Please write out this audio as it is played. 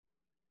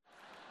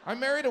I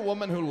married a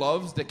woman who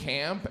loves to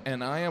camp,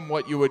 and I am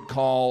what you would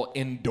call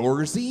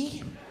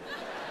indoorsy.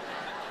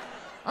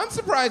 I'm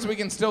surprised we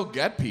can still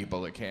get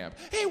people to camp.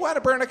 Hey, want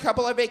to burn a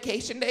couple of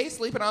vacation days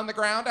sleeping on the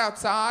ground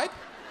outside?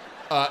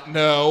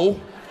 No.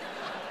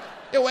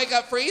 You'll wake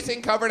up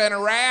freezing covered in a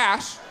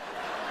rash.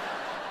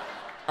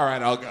 All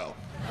right, I'll go.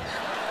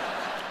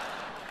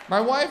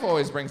 My wife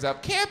always brings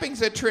up,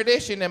 camping's a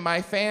tradition in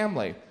my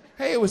family.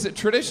 Hey, it was a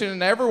tradition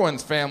in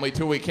everyone's family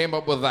till we came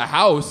up with a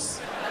house.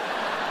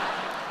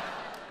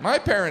 My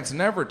parents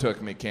never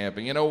took me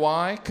camping. You know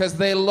why? Because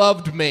they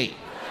loved me.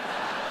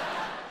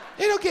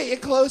 It'll get you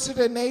closer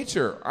to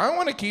nature. I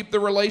want to keep the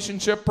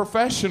relationship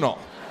professional.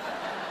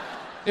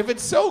 If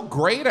it's so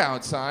great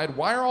outside,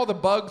 why are all the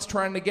bugs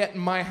trying to get in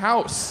my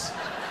house?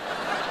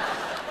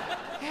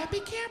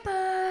 Happy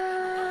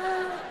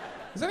camper.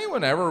 Has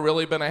anyone ever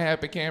really been a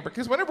happy camper?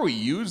 Because whenever we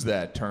use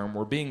that term,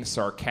 we're being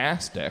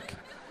sarcastic.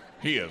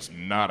 He is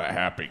not a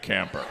happy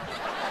camper.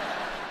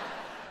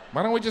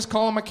 Why don't we just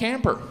call him a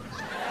camper?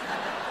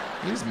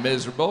 He's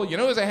miserable. You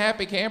know who's a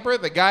happy camper?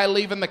 The guy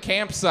leaving the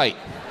campsite.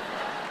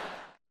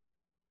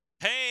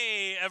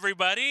 Hey,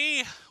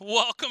 everybody.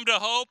 Welcome to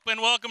Hope and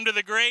welcome to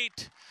the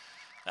great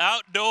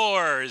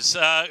outdoors.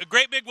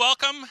 Great big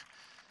welcome.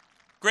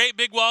 Great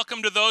big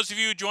welcome to those of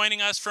you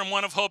joining us from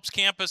one of Hope's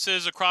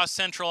campuses across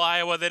central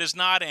Iowa that is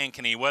not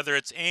Ankeny, whether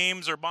it's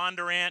Ames or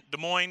Bondurant, Des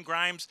Moines,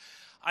 Grimes.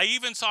 I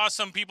even saw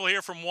some people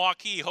here from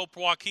Waukee, Hope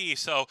Waukee.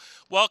 So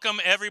welcome,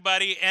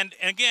 everybody. And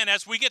again,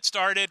 as we get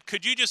started,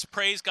 could you just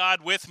praise God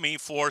with me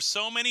for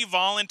so many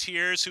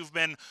volunteers who've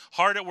been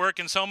hard at work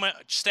and so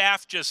much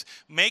staff just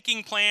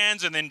making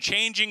plans and then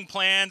changing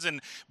plans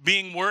and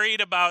being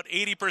worried about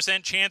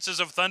 80% chances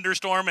of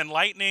thunderstorm and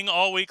lightning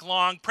all week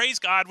long. Praise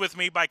God with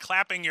me by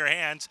clapping your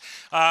hands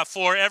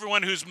for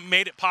everyone who's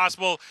made it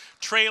possible.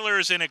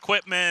 Trailers and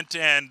equipment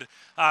and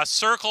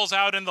circles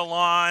out in the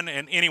lawn.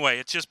 And anyway,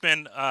 it's just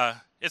been...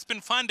 It's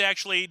been fun to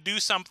actually do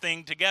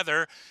something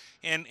together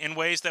in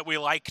ways that we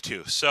like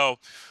to. So,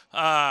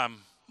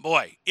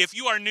 boy, if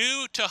you are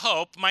new to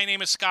Hope, my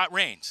name is Scott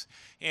Rains,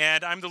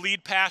 and I'm the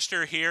lead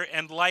pastor here,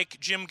 and like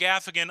Jim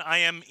Gaffigan, I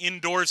am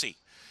indoorsy.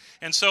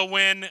 And so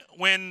when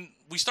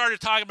we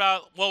started talking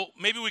about, well,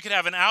 maybe we could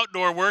have an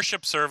outdoor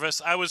worship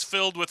service, I was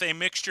filled with a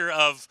mixture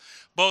of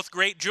both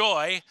great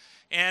joy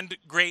and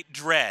great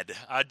dread.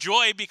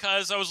 Joy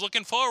because I was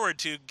looking forward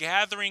to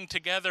gathering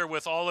together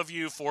with all of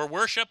you for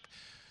worship,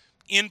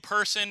 in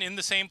person, in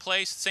the same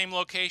place, same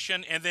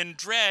location, and then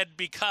dread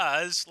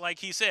because, like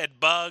he said,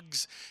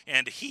 bugs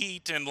and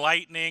heat and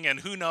lightning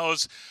and who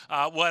knows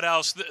what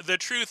else. The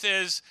truth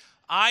is,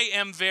 I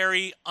am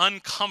very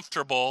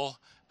uncomfortable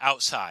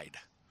outside.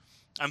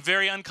 I'm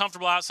very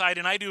uncomfortable outside,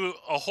 and I do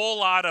a whole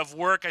lot of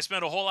work. I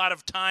spend a whole lot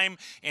of time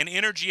and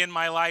energy in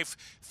my life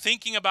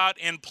thinking about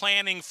and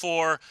planning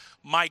for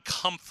my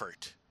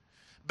comfort.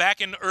 Back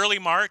in early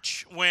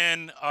March,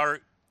 when our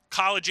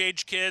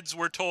college-age kids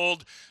were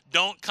told,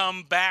 don't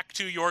come back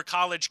to your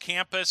college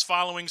campus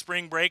following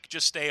spring break,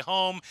 just stay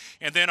home.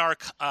 And then our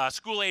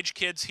school-age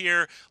kids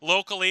here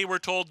locally were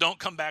told, don't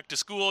come back to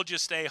school,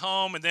 just stay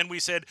home. And then we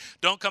said,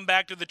 don't come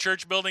back to the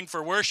church building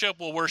for worship,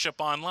 we'll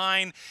worship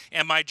online.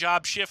 And my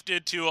job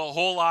shifted to a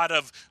whole lot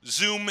of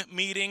Zoom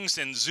meetings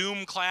and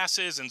Zoom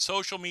classes and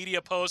social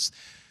media posts.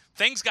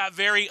 Things got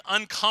very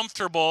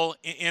uncomfortable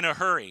in a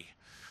hurry.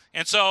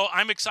 And so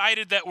I'm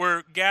excited that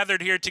we're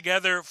gathered here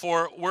together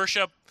for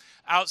worship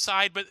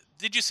outside. But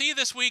did you see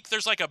this week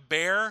there's like a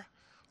bear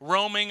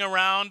roaming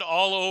around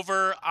all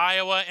over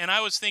Iowa? And I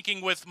was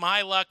thinking, with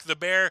my luck, the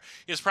bear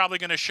is probably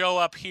going to show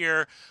up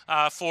here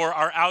for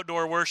our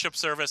outdoor worship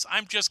service.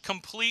 I'm just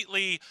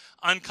completely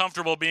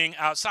uncomfortable being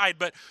outside.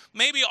 But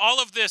maybe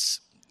all of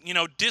this,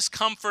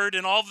 discomfort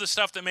and all of the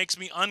stuff that makes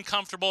me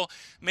uncomfortable,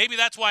 maybe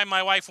that's why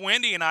my wife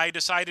Wendy and I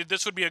decided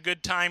this would be a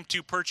good time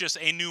to purchase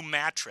a new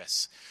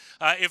mattress.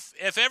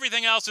 If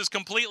everything else is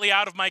completely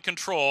out of my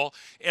control,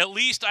 at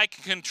least I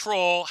can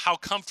control how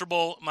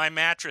comfortable my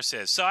mattress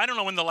is. So I don't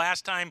know when the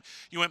last time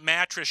you went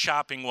mattress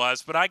shopping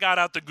was, but I got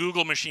out the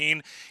Google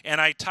machine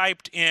and I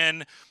typed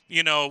in,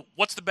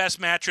 what's the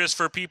best mattress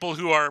for people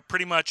who are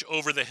pretty much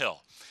over the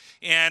hill.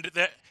 And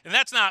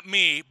that's not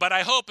me, but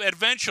I hope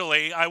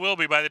eventually I will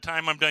be by the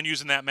time I'm done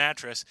using that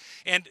mattress.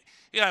 And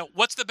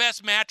what's the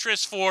best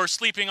mattress for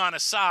sleeping on a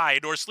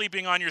side or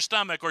sleeping on your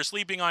stomach or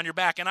sleeping on your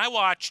back? And I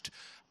watched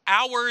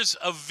hours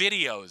of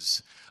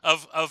videos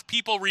of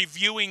people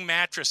reviewing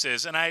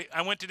mattresses, and I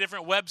went to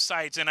different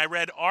websites and I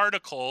read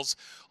articles,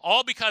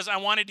 all because I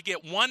wanted to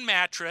get one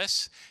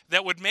mattress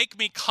that would make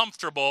me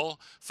comfortable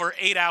for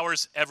 8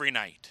 hours every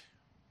night.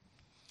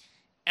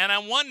 And I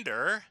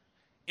wonder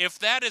if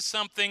that is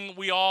something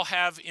we all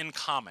have in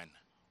common.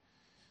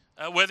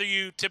 Whether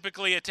you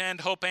typically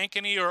attend Hope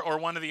Ankeny or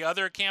one of the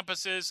other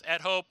campuses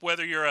at Hope,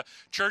 whether you're a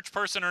church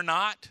person or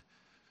not,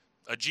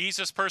 a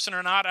Jesus person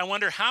or not, I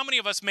wonder how many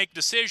of us make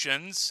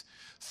decisions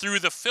through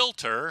the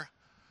filter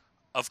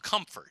of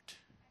comfort.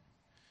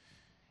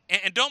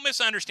 And don't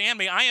misunderstand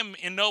me. I am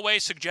in no way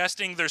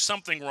suggesting there's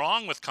something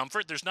wrong with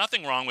comfort. There's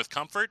nothing wrong with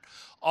comfort.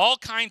 All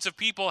kinds of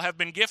people have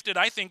been gifted,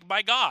 I think,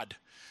 by God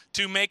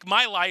to make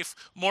my life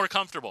more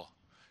comfortable,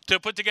 to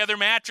put together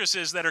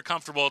mattresses that are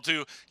comfortable,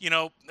 to,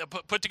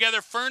 put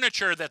together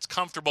furniture that's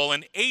comfortable,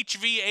 and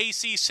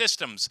HVAC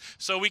systems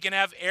so we can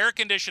have air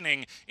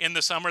conditioning in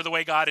the summer the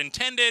way God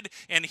intended,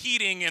 and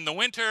heating in the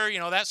winter,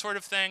 that sort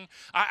of thing.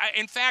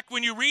 In fact,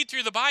 when you read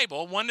through the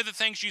Bible, one of the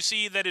things you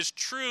see that is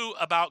true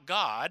about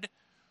God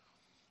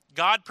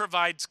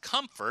provides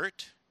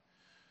comfort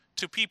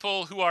to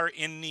people who are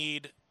in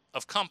need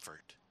of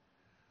comfort.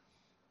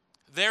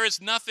 There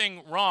is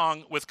nothing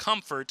wrong with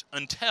comfort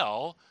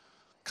until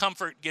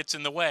comfort gets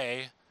in the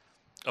way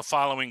of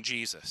following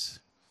Jesus.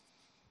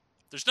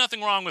 There's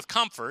nothing wrong with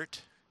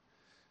comfort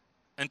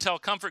until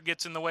comfort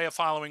gets in the way of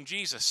following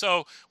Jesus.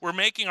 So we're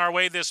making our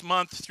way this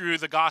month through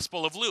the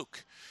Gospel of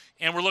Luke,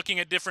 and we're looking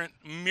at different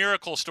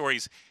miracle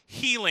stories,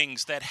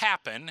 healings that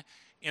happen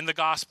in the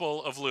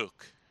Gospel of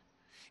Luke.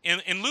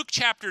 In Luke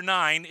chapter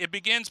 9, it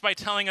begins by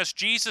telling us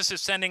Jesus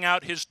is sending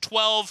out his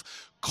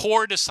 12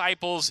 core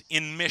disciples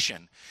in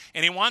mission.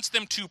 And he wants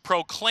them to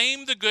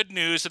proclaim the good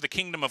news of the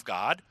kingdom of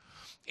God,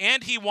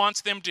 and he wants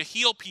them to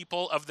heal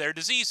people of their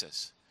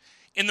diseases.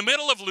 In the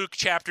middle of Luke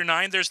chapter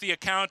 9, there's the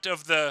account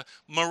of the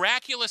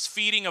miraculous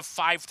feeding of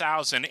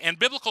 5,000. And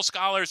biblical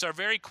scholars are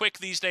very quick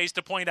these days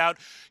to point out,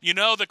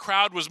 the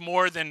crowd was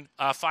more than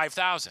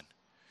 5,000.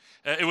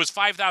 It was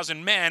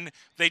 5,000 men.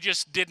 They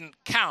just didn't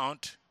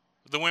count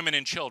the women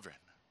and children.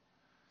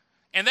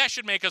 And that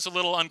should make us a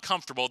little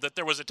uncomfortable that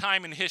there was a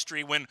time in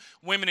history when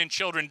women and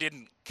children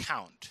didn't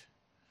count.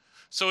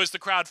 So is the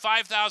crowd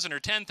 5,000 or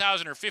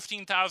 10,000 or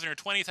 15,000 or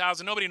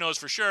 20,000? Nobody knows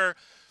for sure.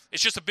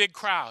 It's just a big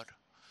crowd.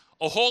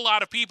 A whole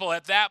lot of people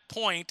at that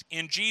point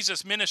in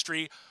Jesus'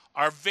 ministry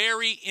are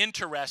very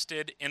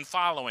interested in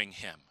following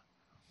him.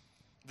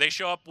 They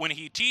show up when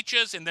he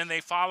teaches, and then they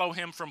follow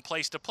him from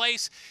place to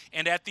place.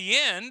 And at the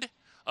end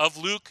of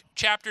Luke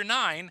chapter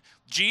 9,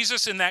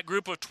 Jesus and that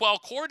group of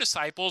 12 core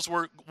disciples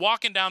were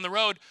walking down the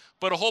road,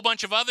 but a whole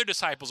bunch of other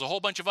disciples, a whole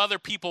bunch of other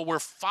people were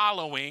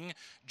following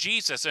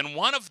Jesus. And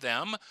one of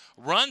them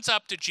runs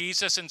up to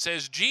Jesus and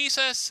says,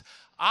 "Jesus,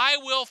 I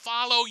will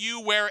follow you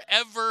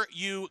wherever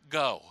you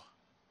go."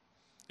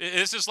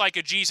 This is like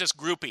a Jesus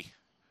groupie.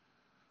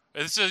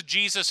 This is a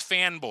Jesus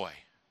fanboy.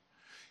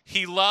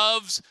 He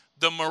loves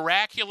the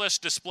miraculous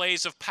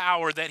displays of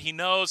power that he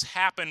knows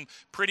happen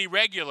pretty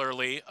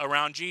regularly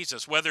around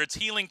Jesus, whether it's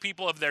healing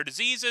people of their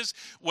diseases,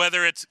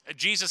 whether it's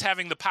Jesus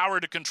having the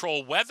power to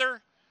control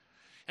weather.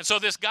 And so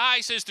this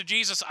guy says to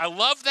Jesus, "I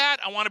love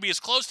that. I want to be as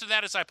close to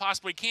that as I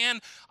possibly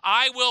can.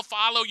 I will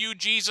follow you,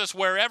 Jesus,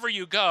 wherever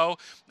you go."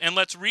 And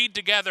let's read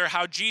together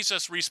how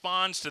Jesus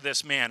responds to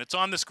this man. It's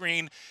on the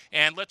screen,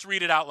 and let's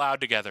read it out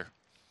loud together.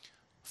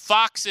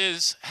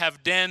 "Foxes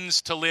have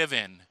dens to live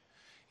in,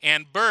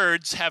 and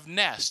birds have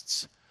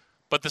nests,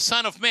 but the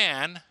Son of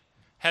Man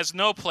has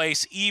no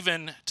place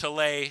even to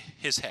lay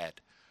his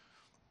head."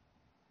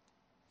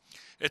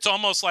 It's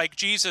almost like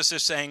Jesus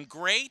is saying,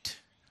 "Great,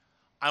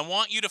 I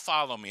want you to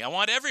follow me. I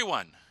want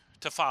everyone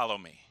to follow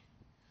me.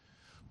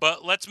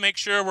 But let's make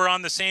sure we're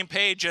on the same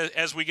page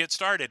as we get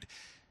started.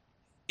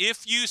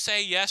 If you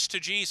say yes to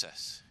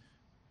Jesus,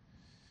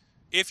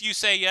 if you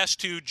say yes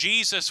to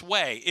Jesus'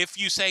 way, if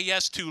you say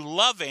yes to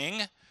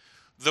loving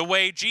the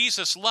way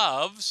Jesus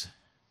loves,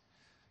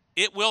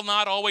 it will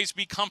not always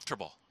be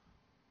comfortable.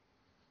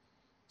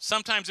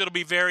 Sometimes it'll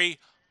be very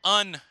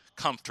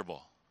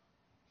uncomfortable.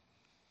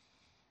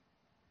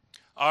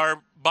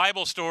 Our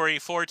Bible story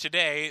for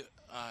today,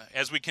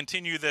 as we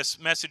continue this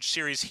message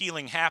series,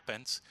 Healing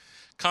Happens,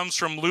 comes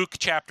from Luke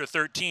chapter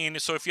 13.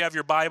 So if you have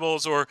your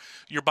Bibles or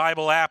your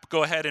Bible app,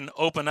 go ahead and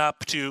open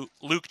up to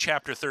Luke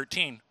chapter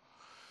 13.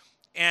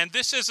 And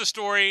this is a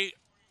story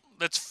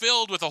that's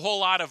filled with a whole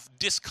lot of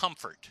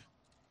discomfort.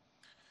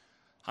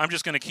 I'm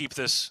just going to keep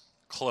this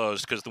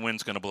closed because the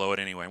wind's going to blow it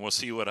anyway. We'll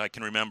see what I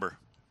can remember.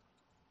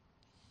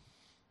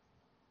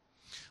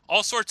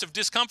 All sorts of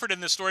discomfort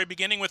in this story,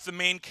 beginning with the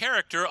main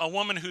character, a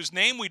woman whose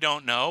name we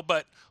don't know,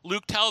 but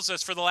Luke tells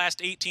us for the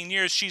last 18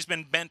 years she's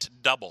been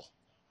bent double.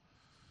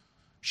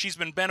 She's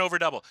been bent over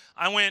double.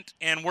 I went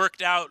and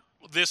worked out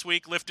this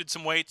week, lifted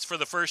some weights for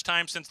the first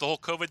time since the whole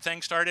COVID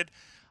thing started.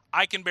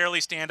 I can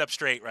barely stand up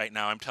straight right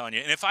now, I'm telling you.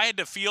 And if I had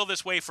to feel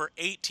this way for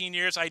 18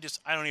 years, I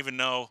don't even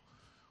know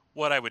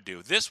what I would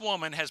do. This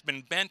woman has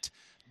been bent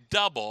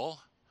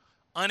double,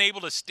 unable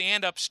to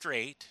stand up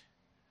straight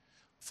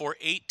for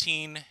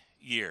 18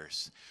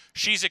 years.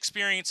 She's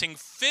experiencing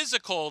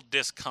physical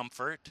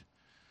discomfort,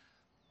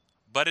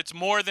 but it's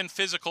more than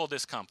physical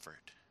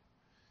discomfort.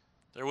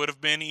 There would have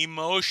been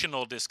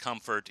emotional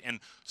discomfort and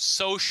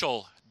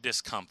social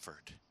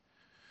discomfort.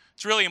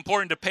 It's really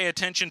important to pay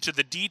attention to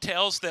the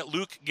details that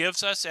Luke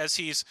gives us as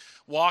he's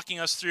walking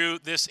us through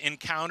this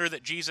encounter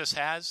that Jesus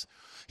has.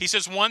 He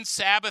says, one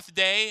Sabbath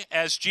day,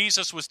 as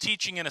Jesus was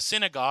teaching in a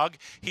synagogue,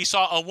 he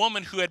saw a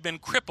woman who had been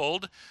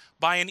crippled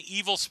by an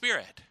evil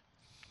spirit.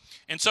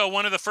 And so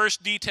one of the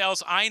first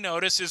details I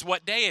notice is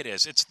what day it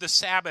is. It's the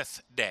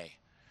Sabbath day.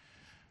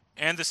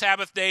 And the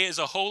Sabbath day is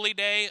a holy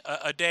day,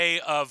 a day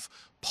of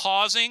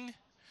pausing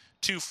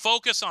to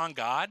focus on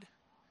God,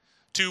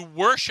 to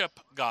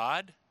worship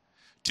God,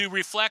 to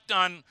reflect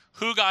on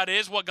who God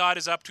is, what God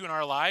is up to in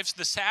our lives.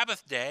 The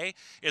Sabbath day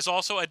is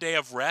also a day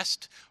of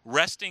rest,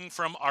 resting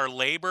from our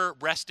labor,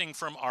 resting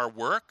from our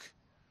work.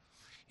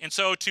 And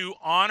so to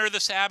honor the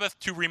Sabbath,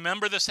 to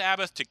remember the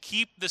Sabbath, to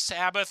keep the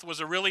Sabbath was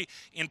a really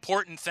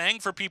important thing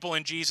for people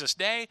in Jesus'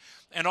 day.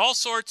 And all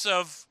sorts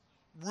of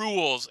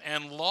rules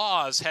and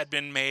laws had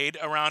been made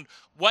around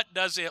what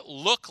does it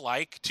look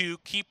like to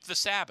keep the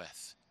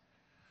Sabbath,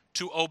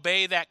 to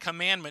obey that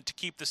commandment to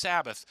keep the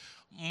Sabbath.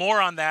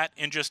 More on that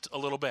in just a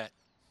little bit.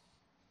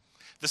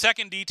 The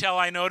second detail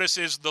I notice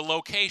is the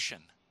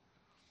location.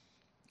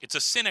 It's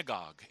a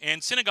synagogue.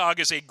 And synagogue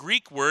is a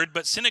Greek word,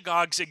 but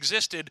synagogues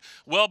existed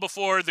well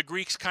before the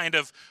Greeks kind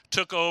of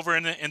took over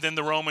and then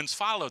the Romans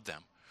followed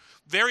them.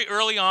 Very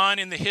early on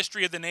in the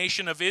history of the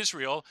nation of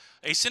Israel,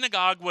 a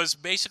synagogue was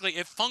basically,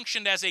 it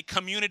functioned as a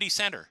community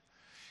center.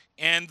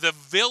 And the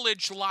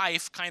village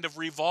life kind of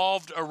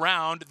revolved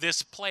around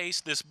this place,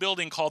 this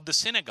building called the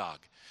synagogue.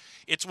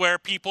 It's where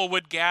people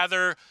would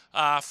gather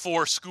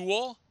for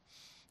school.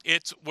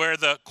 It's where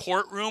the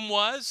courtroom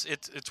was.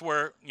 It's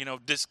where,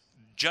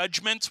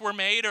 judgments were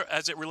made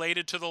as it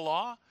related to the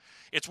law.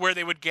 It's where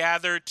they would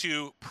gather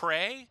to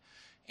pray,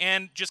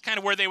 and just kind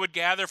of where they would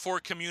gather for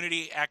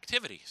community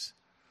activities.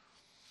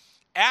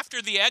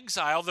 After the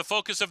exile, the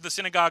focus of the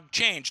synagogue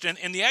changed.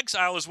 And the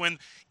exile is when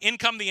in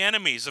come the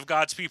enemies of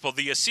God's people,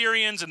 the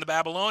Assyrians and the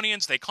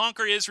Babylonians. They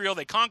conquer Israel,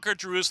 they conquer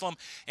Jerusalem,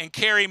 and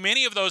carry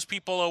many of those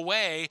people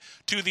away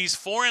to these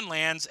foreign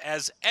lands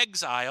as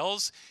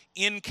exiles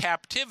in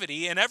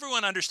captivity. And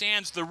everyone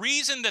understands the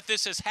reason that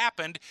this has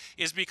happened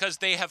is because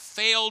they have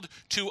failed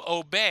to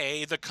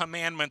obey the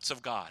commandments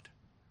of God.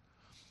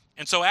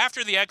 And so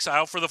after the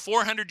exile, for the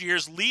 400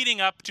 years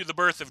leading up to the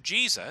birth of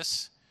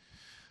Jesus,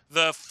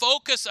 the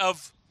focus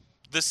of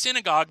the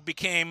synagogue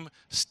became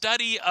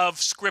study of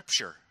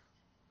Scripture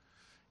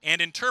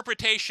and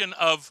interpretation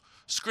of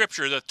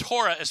Scripture, the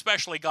Torah,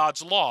 especially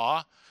God's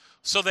law,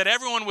 so that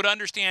everyone would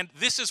understand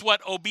this is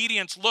what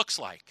obedience looks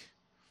like.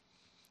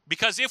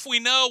 Because if we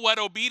know what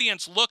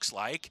obedience looks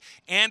like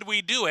and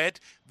we do it,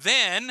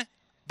 then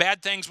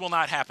bad things will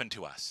not happen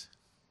to us.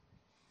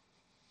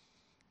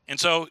 And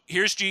so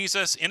here's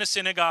Jesus in a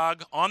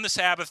synagogue on the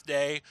Sabbath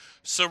day,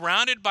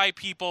 surrounded by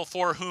people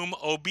for whom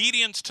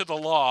obedience to the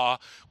law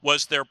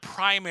was their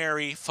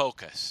primary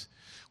focus.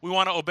 We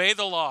want to obey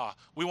the law.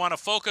 We want to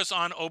focus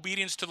on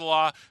obedience to the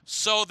law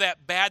so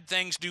that bad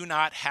things do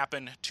not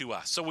happen to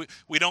us. So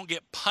we don't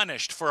get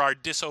punished for our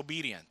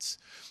disobedience.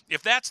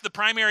 If that's the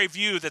primary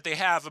view that they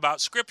have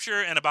about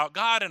Scripture and about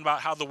God and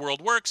about how the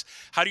world works,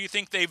 how do you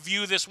think they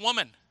view this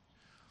woman?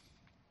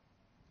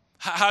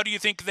 How do you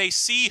think they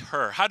see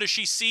her? How does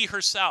she see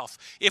herself?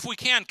 If we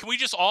can we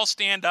just all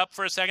stand up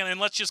for a second and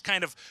let's just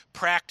kind of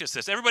practice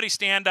this. Everybody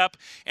stand up,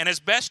 and as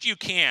best you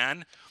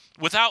can,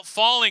 without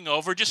falling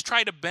over, just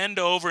try to bend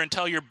over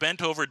until you're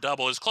bent over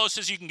double, as close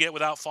as you can get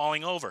without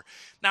falling over.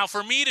 Now,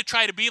 for me to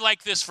try to be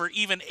like this for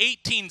even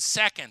 18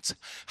 seconds,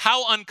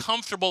 how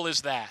uncomfortable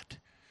is that?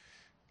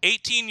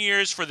 18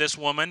 years for this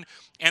woman,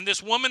 and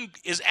this woman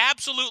is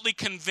absolutely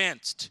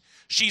convinced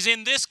she's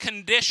in this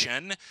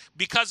condition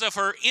because of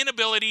her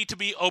inability to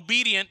be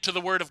obedient to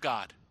the Word of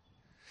God.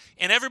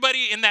 And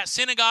everybody in that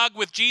synagogue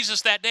with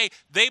Jesus that day,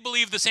 they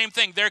believe the same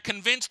thing. They're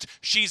convinced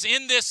she's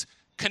in this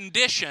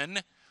condition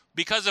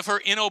because of her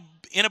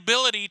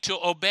inability to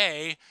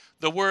obey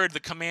the Word, the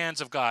commands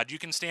of God. You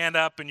can stand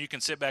up and you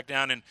can sit back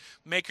down and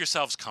make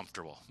yourselves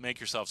comfortable. Make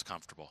yourselves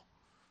comfortable.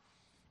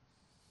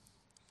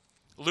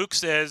 Luke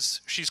says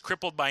she's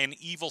crippled by an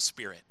evil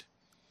spirit.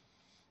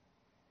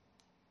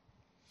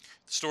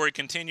 The story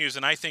continues,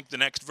 and I think the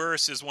next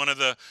verse is one of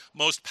the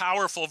most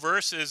powerful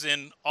verses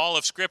in all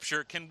of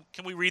Scripture. Can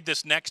we read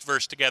this next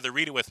verse together?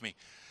 Read it with me.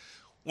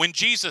 When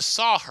Jesus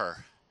saw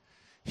her,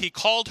 he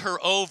called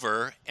her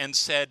over and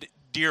said,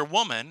 "Dear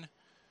woman,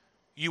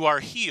 you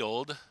are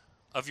healed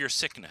of your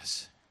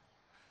sickness."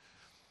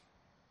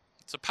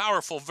 It's a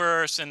powerful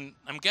verse, and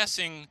I'm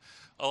guessing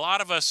a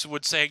lot of us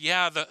would say,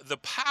 yeah, the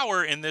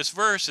power in this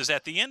verse is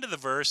at the end of the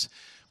verse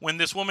when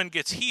this woman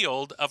gets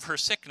healed of her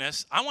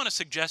sickness. I want to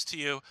suggest to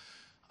you,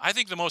 I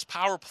think the most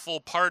powerful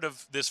part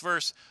of this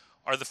verse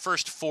are the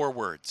first 4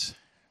 words.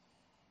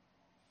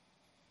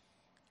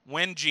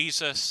 When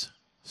Jesus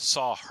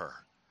saw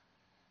her.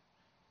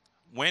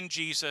 When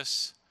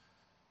Jesus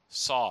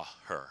saw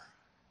her.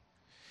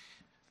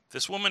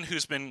 This woman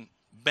who's been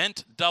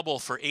bent double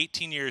for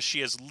 18 years,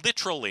 she has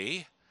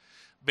literally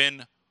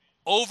been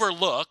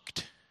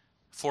overlooked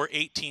for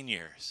 18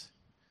 years.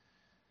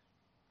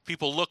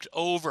 People looked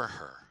over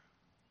her,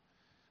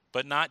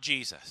 but not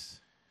Jesus.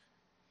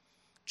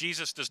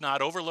 Jesus does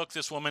not overlook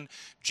this woman.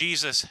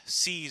 Jesus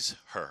sees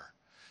her.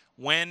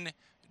 When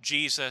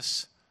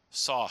Jesus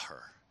saw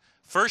her.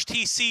 First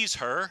he sees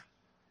her,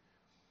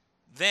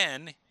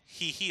 then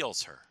he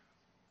heals her.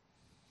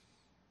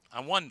 I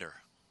wonder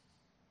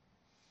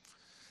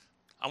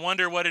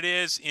what it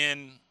is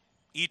in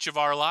each of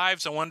our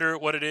lives. I wonder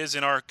what it is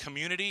in our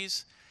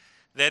communities.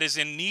 that is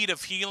in need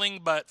of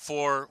healing, but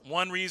for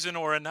one reason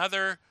or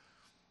another,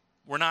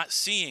 we're not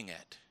seeing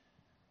it.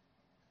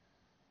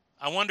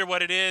 I wonder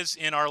what it is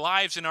in our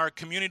lives, in our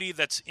community,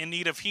 that's in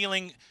need of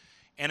healing,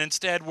 and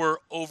instead we're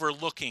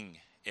overlooking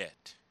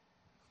it.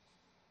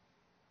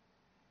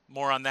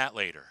 More on that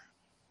later.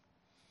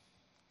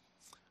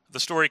 The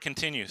story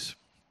continues.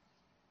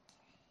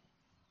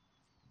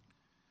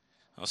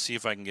 I'll see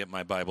if I can get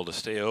my Bible to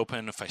stay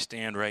open. If I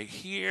stand right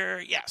here,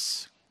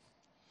 yes.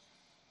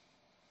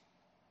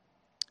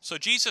 So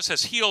Jesus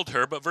has healed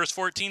her, but verse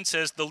 14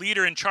 says the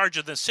leader in charge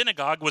of the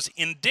synagogue was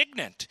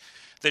indignant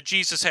that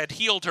Jesus had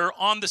healed her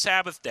on the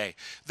Sabbath day.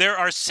 There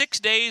are 6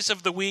 days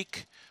of the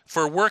week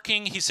for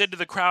working. He said to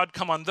the crowd,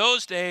 come on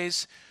those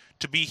days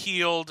to be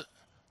healed,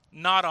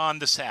 not on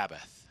the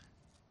Sabbath.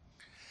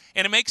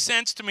 And it makes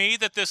sense to me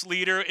that this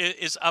leader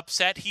is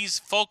upset. He's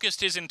focused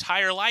his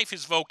entire life.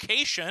 His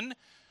vocation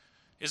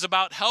is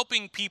about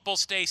helping people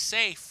stay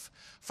safe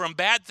from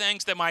bad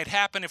things that might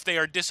happen if they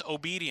are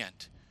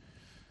disobedient.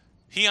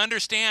 He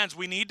understands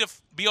we need to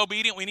be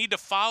obedient. We need to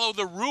follow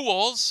the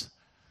rules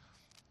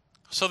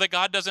so that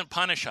God doesn't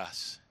punish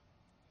us,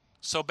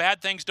 so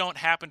bad things don't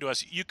happen to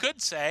us. You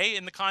could say,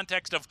 in the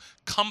context of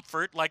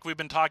comfort, like we've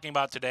been talking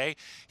about today,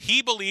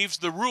 he believes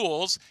the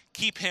rules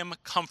keep him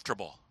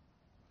comfortable,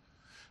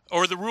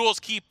 or the rules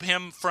keep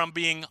him from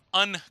being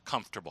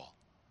uncomfortable.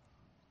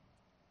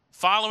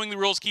 Following the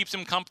rules keeps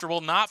him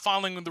comfortable. Not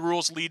following the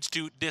rules leads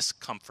to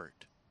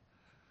discomfort.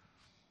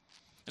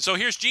 And so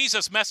here's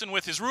Jesus messing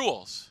with his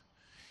rules,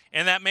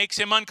 and that makes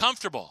him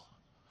uncomfortable.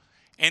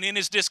 And in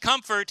his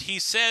discomfort, he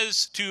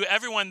says to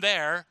everyone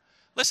there,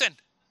 listen,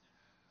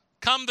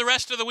 come the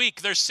rest of the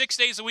week. There's 6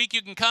 days a week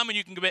you can come and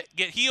you can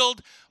get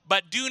healed,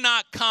 but do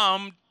not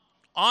come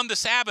on the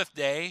Sabbath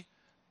day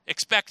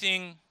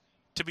expecting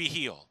to be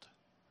healed.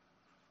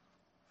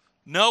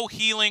 No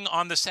healing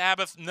on the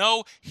Sabbath,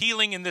 no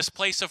healing in this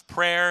place of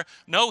prayer,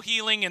 no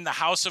healing in the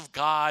house of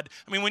God.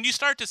 I mean, when you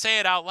start to say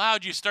it out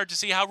loud, you start to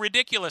see how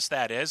ridiculous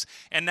that is.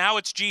 And now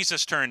it's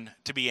Jesus' turn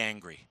to be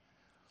angry.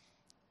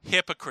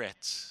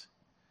 Hypocrites.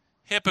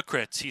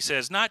 Hypocrites, he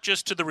says, not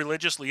just to the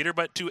religious leader,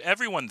 but to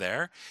everyone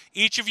there.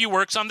 Each of you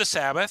works on the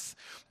Sabbath.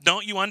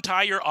 Don't you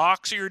untie your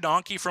ox or your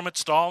donkey from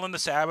its stall on the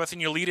Sabbath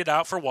and you lead it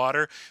out for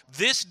water.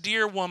 This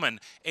dear woman,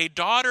 a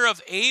daughter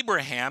of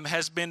Abraham,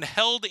 has been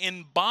held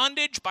in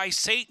bondage by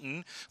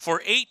Satan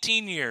for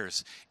 18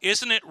 years.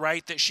 Isn't it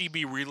right that she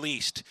be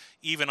released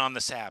even on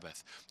the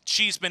Sabbath?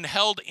 She's been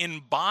held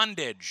in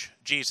bondage,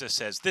 Jesus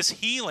says. This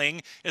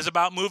healing is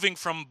about moving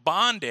from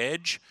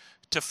bondage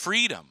to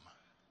freedom.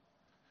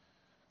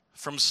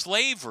 From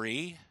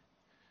slavery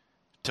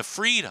to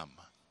freedom.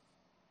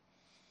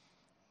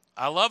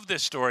 I love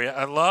this story.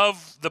 I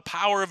love the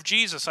power of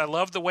Jesus. I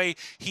love the way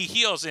he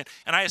heals. And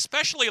I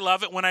especially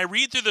love it when I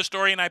read through the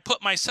story and I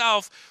put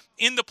myself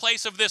in the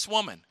place of this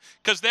woman.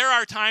 Because there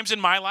are times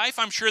in my life,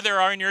 I'm sure there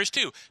are in yours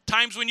too,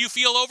 times when you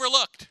feel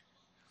overlooked.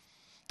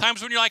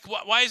 Times when you're like,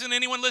 why isn't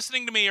anyone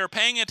listening to me or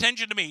paying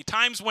attention to me?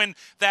 Times when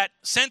that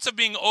sense of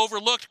being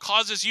overlooked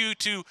causes you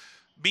to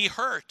be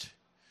hurt.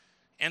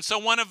 And so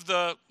one of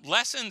the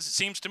lessons, it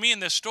seems to me,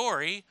 in this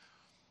story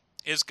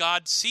is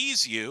God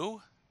sees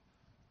you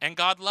and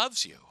God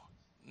loves you.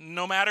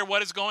 No matter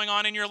what is going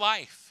on in your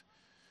life,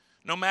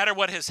 no matter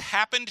what has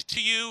happened to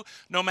you,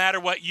 no matter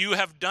what you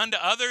have done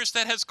to others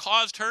that has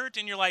caused hurt,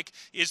 and you're like,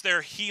 is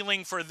there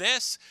healing for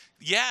this?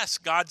 Yes,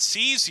 God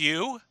sees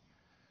you,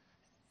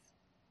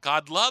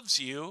 God loves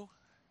you,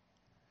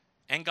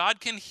 and God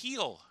can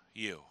heal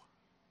you.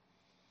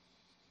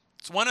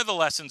 It's one of the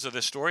lessons of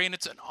this story, and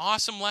it's an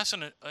awesome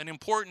lesson, an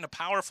important, a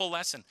powerful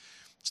lesson.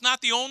 It's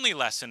not the only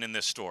lesson in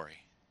this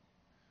story.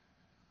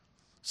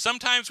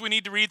 Sometimes we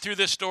need to read through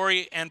this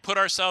story and put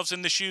ourselves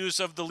in the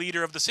shoes of the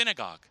leader of the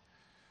synagogue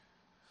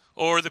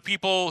or the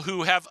people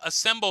who have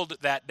assembled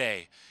that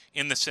day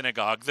in the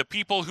synagogue, the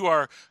people who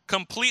are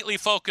completely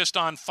focused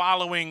on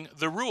following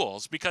the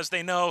rules because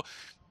they know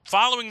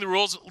following the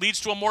rules leads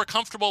to a more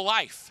comfortable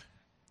life.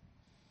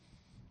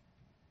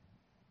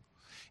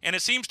 And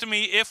it seems to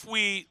me if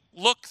we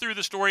look through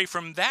the story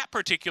from that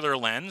particular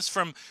lens,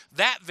 from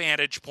that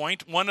vantage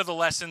point, one of the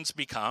lessons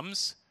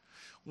becomes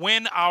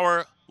when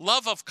our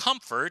love of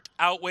comfort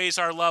outweighs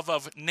our love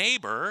of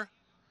neighbor,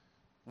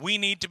 we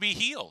need to be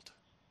healed.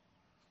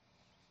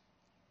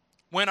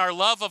 When our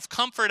love of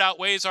comfort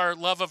outweighs our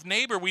love of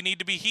neighbor, we need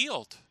to be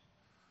healed.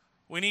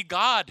 We need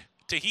God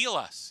to heal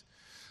us.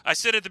 I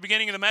said at the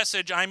beginning of the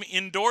message, I'm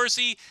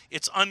indoorsy.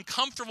 It's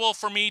uncomfortable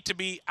for me to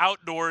be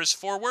outdoors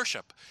for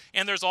worship.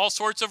 And there's all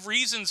sorts of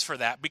reasons for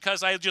that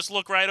because I just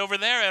look right over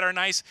there at our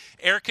nice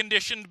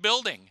air-conditioned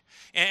building.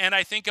 And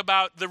I think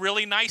about the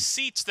really nice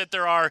seats that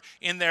there are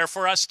in there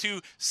for us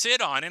to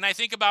sit on. And I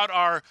think about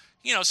our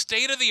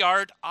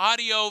state-of-the-art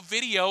audio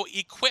video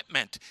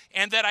equipment,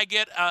 and that I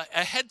get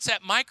a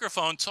headset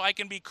microphone so I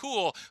can be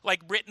cool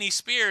like Britney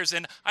Spears,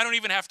 and I don't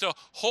even have to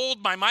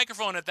hold my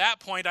microphone at that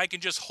point. I can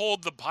just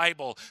hold the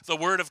Bible, the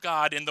Word of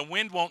God, and the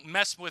wind won't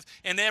mess with,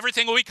 and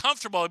everything will be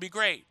comfortable. It'll be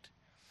great.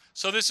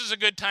 So this is a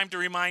good time to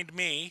remind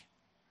me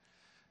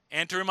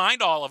and to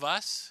remind all of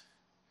us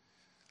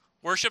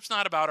Worship's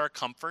not about our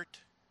comfort.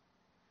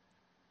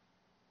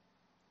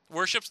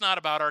 Worship's not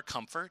about our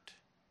comfort.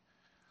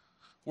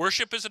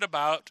 Worship is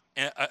about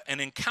an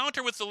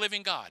encounter with the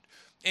living God.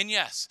 And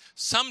yes,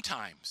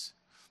 sometimes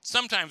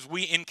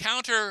we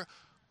encounter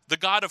the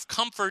God of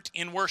comfort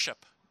in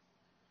worship,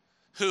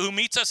 who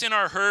meets us in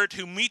our hurt,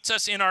 who meets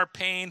us in our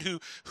pain,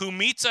 who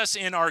meets us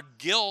in our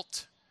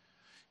guilt.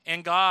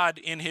 And God,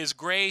 in his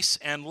grace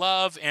and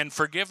love and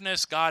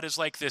forgiveness, God is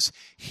like this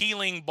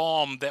healing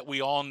balm that we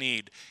all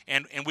need.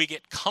 And we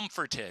get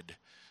comforted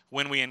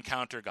when we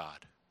encounter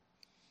God.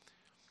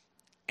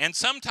 And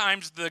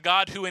sometimes the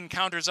God who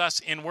encounters us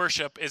in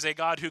worship is a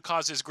God who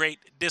causes great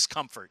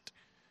discomfort.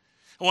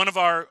 One of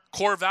our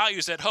core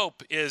values at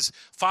Hope is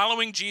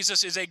following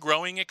Jesus is a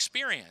growing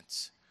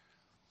experience.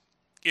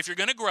 If you're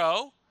going to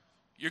grow,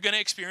 you're going to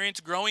experience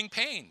growing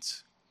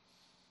pains.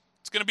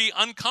 It's going to be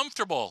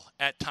uncomfortable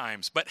at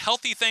times, but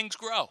healthy things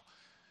grow.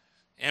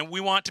 And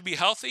we want to be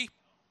healthy.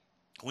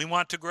 We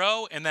want to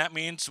grow, and that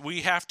means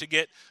we have to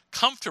get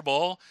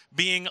comfortable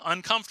being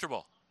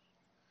uncomfortable.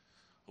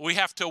 We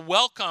have to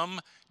welcome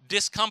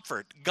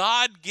discomfort.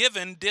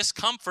 God-given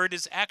discomfort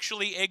is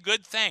actually a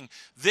good thing.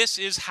 This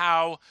is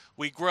how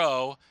we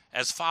grow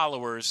as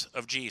followers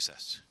of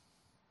Jesus.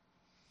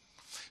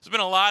 There's been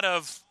a lot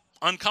of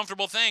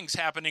uncomfortable things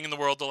happening in the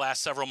world the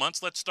last several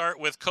months. Let's start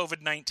with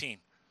COVID-19.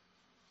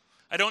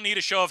 I don't need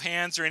a show of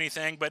hands or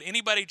anything, but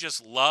anybody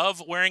just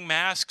love wearing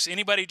masks?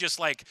 Anybody just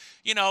like,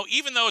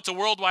 even though it's a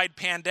worldwide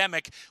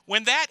pandemic,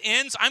 when that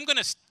ends, I'm going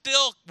to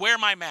still wear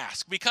my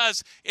mask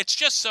because it's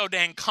just so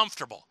dang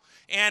comfortable.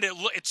 And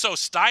it's so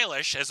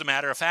stylish, as a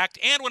matter of fact.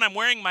 And when I'm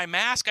wearing my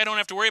mask, I don't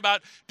have to worry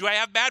about, do I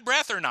have bad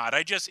breath or not?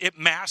 It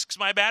masks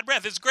my bad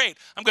breath. It's great.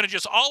 I'm going to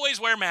just always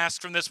wear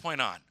masks from this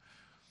point on.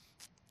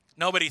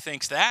 Nobody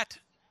thinks that.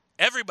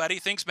 Everybody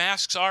thinks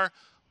masks are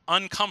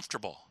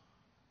uncomfortable.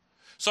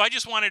 So I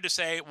just wanted to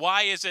say,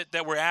 why is it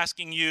that we're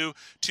asking you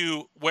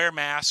to wear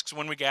masks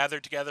when we gather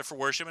together for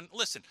worship? And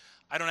listen,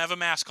 I don't have a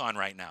mask on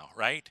right now,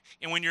 right?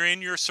 And when you're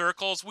in your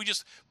circles, we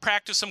just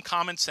practice some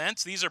common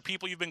sense. These are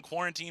people you've been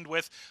quarantined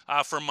with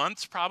for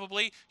months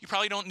probably. You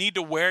probably don't need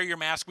to wear your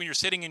mask when you're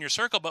sitting in your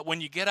circle, but when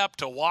you get up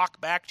to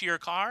walk back to your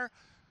car,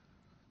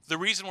 the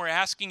reason we're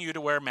asking you to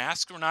wear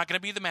masks, we're not going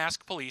to be the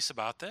mask police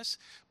about this,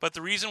 but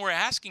the reason we're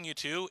asking you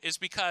to is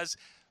because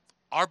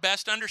our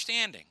best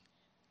understanding,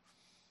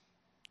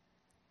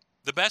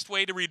 the best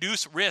way to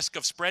reduce risk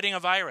of spreading a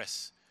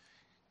virus,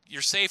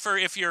 you're safer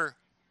if you're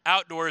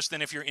outdoors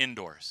than if you're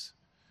indoors.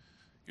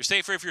 You're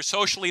safer if you're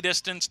socially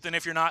distanced than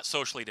if you're not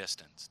socially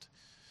distanced.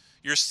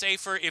 You're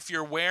safer if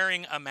you're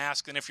wearing a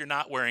mask than if you're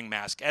not wearing a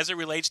mask as it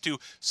relates to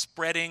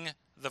spreading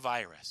the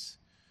virus.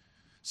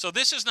 So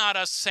this is not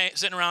us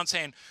sitting around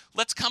saying,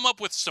 let's come up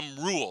with some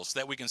rules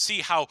that we can see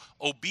how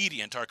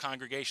obedient our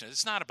congregation is.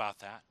 It's not about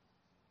that.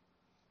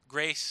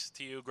 Grace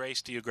to you,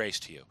 grace to you,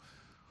 grace to you.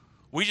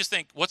 We just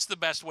think, what's the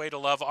best way to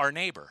love our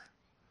neighbor?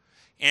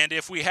 And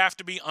if we have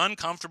to be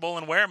uncomfortable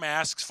and wear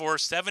masks for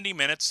 70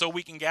 minutes so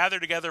we can gather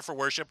together for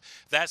worship,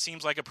 that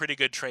seems like a pretty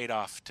good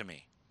trade-off to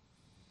me.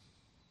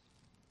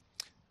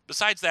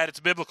 Besides that,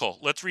 it's biblical.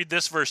 Let's read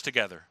this verse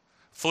together.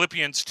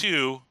 Philippians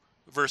 2,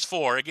 verse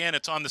 4. Again,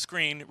 it's on the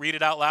screen. Read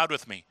it out loud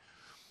with me.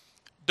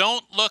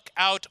 Don't look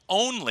out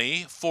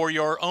only for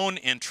your own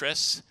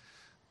interests,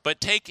 but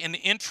take an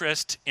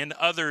interest in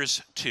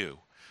others too.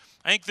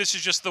 I think this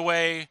is just the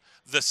way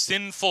the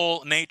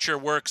sinful nature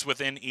works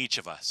within each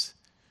of us.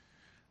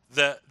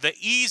 The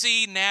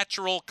easy,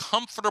 natural,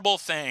 comfortable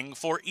thing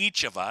for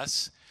each of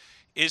us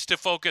is to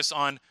focus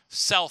on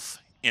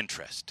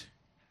self-interest.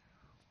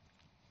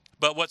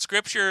 But what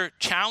Scripture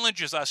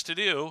challenges us to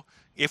do,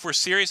 if we're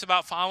serious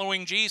about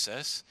following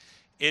Jesus,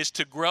 is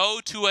to grow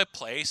to a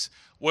place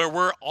where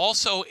we're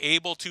also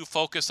able to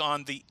focus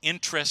on the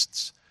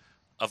interests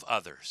of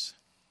others.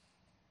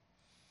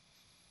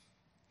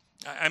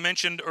 I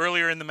mentioned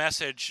earlier in the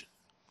message,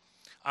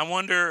 I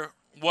wonder,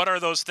 what are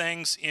those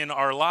things in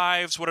our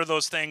lives? What are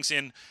those things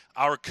in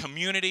our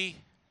community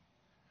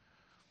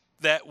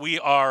that we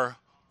are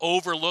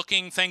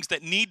overlooking, things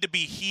that need to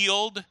be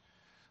healed,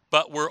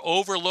 but we're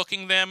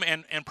overlooking them?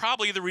 And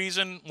probably the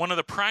reason, one of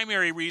the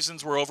primary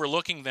reasons we're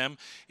overlooking them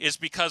is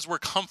because we're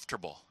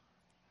comfortable.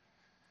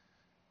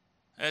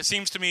 It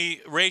seems to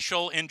me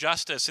racial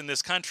injustice in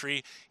this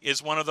country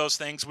is one of those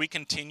things we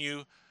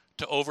continue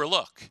to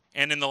overlook.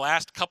 And in the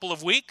last couple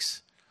of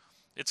weeks,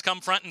 it's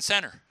come front and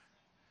center.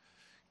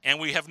 And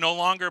we have no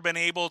longer been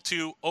able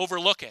to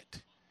overlook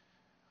it.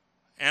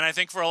 And I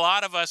think for a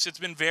lot of us, it's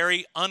been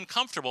very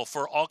uncomfortable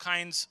for all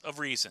kinds of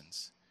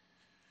reasons.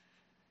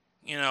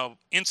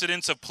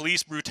 Incidents of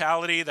police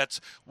brutality that's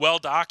well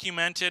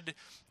documented.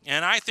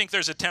 And I think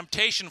there's a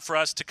temptation for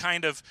us to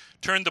kind of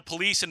turn the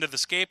police into the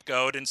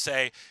scapegoat and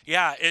say,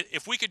 yeah,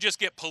 if we could just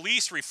get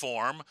police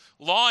reform,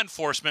 law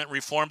enforcement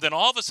reform, then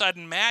all of a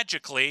sudden,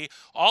 magically,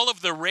 all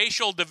of the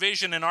racial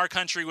division in our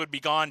country would be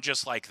gone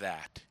just like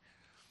that.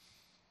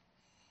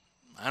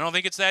 I don't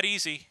think it's that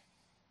easy.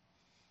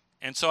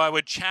 And so I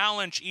would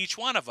challenge each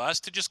one of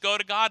us to just go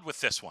to God with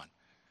this one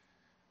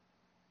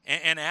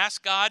and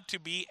ask God to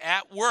be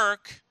at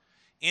work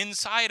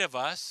inside of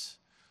us,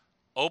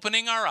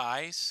 opening our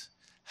eyes,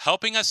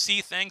 helping us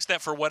see things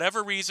that for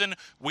whatever reason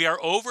we are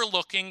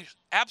overlooking,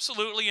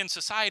 absolutely in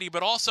society,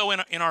 but also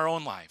in our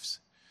own lives,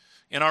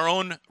 in our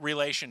own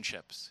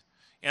relationships,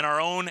 in our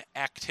own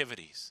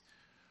activities.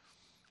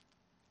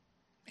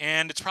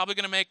 And it's probably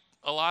going to make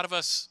a lot of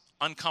us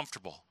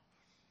uncomfortable.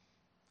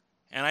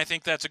 And I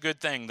think that's a good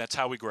thing. That's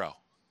how we grow.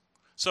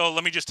 So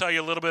let me just tell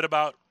you a little bit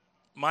about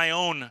my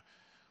own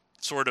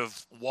sort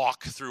of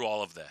walk through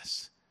all of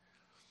this.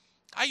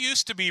 I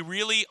used to be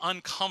really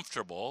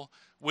uncomfortable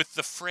with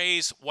the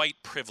phrase white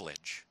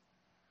privilege.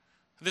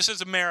 This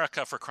is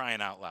America, for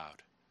crying out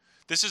loud.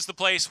 This is the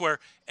place where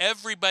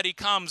everybody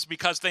comes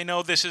because they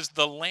know this is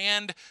the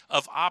land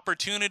of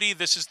opportunity.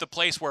 This is the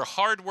place where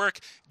hard work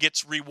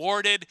gets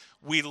rewarded.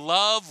 We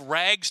love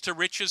rags to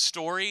riches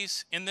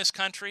stories in this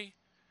country.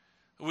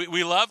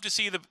 We love to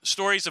see the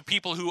stories of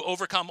people who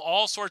overcome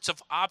all sorts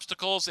of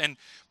obstacles and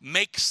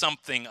make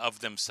something of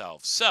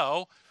themselves.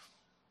 So,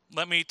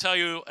 let me tell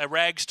you a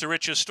rags to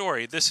riches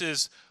story. This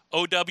is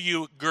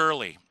O.W.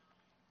 Gurley,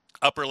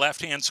 upper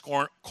left-hand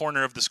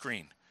corner of the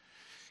screen.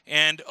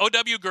 And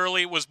O.W.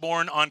 Gurley was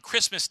born on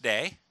Christmas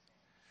Day,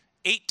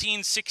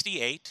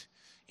 1868,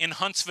 in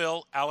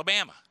Huntsville,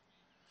 Alabama.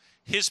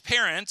 His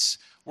parents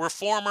were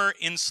former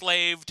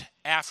enslaved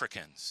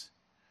Africans,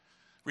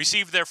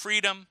 received their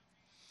freedom,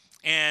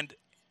 and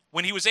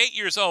when he was 8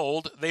 years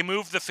old, they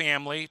moved the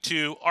family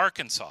to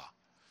Arkansas.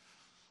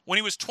 When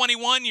he was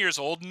 21 years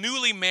old,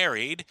 newly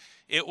married,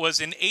 it was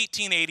in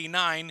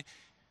 1889,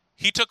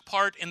 he took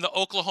part in the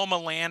Oklahoma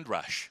Land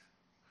Rush.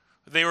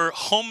 They were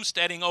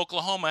homesteading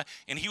Oklahoma,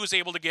 and he was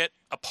able to get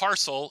a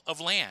parcel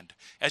of land.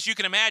 As you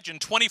can imagine,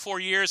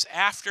 24 years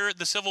after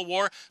the Civil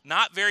War,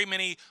 not very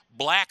many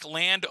black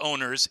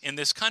landowners in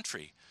this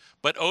country.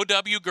 But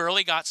O.W.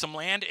 Gurley got some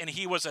land, and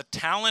he was a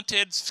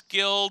talented,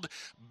 skilled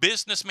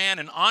businessman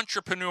and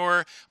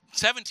entrepreneur.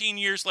 17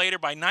 years later,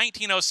 by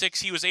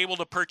 1906, he was able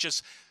to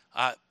purchase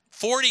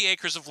 40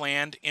 acres of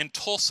land in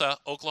Tulsa,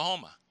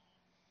 Oklahoma.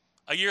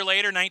 A year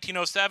later,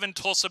 1907,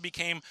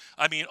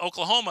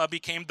 Oklahoma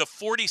became the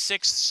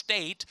 46th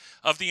state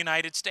of the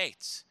United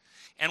States.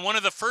 And one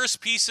of the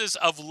first pieces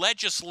of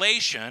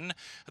legislation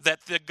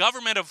that the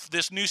government of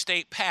this new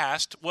state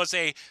passed was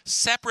a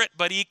separate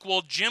but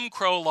equal Jim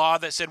Crow law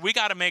that said we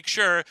got to make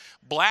sure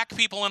black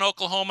people in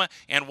Oklahoma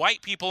and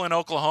white people in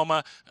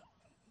Oklahoma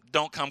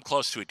don't come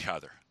close to each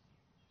other.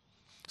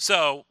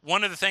 So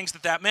one of the things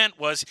that meant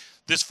was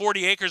this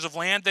 40 acres of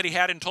land that he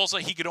had in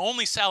Tulsa, he could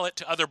only sell it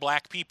to other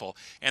black people,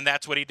 and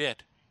that's what he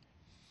did.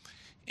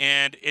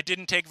 And it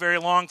didn't take very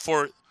long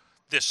for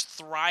this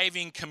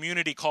thriving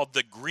community called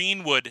the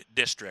Greenwood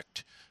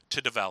District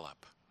to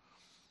develop.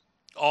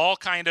 All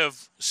kind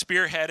of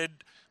spearheaded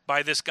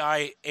by this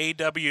guy,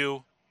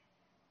 A.W.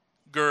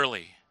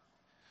 Gurley.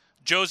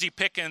 Josie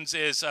Pickens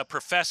is a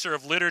professor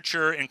of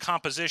literature and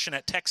composition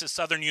at Texas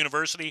Southern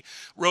University,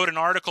 wrote an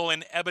article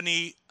in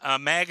Ebony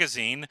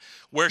magazine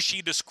where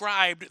she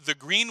described the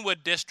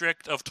Greenwood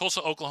District of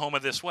Tulsa,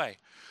 Oklahoma this way.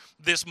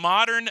 This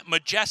modern,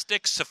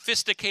 majestic,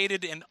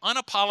 sophisticated, and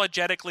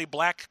unapologetically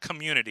black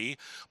community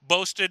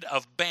boasted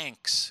of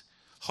banks,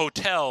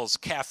 hotels,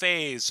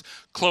 cafes,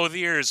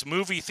 clothiers,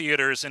 movie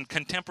theaters, and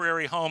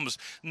contemporary homes,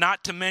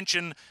 not to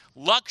mention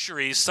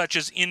luxuries such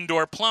as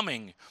indoor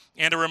plumbing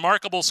and a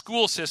remarkable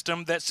school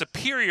system that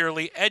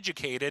superiorly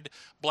educated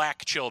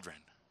black children.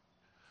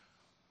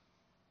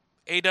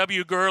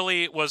 A.W.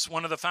 Gurley was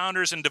one of the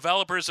founders and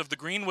developers of the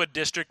Greenwood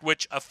District,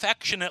 which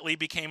affectionately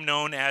became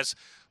known as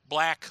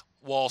Black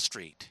Wall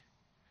Street.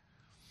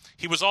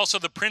 He was also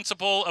the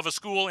principal of a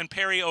school in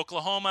Perry,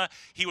 Oklahoma.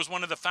 He was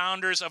one of the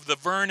founders of the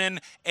Vernon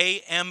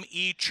AME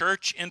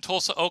Church in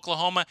Tulsa,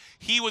 Oklahoma.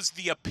 He was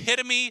the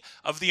epitome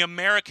of the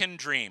American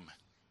dream.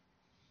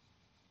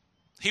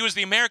 He was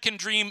the American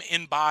dream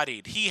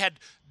embodied. He had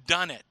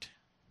done it.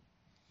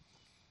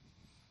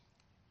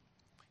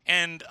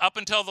 And up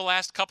until the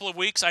last couple of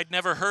weeks, I'd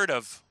never heard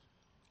of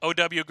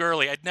O.W.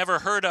 Gurley. I'd never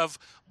heard of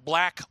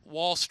Black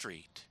Wall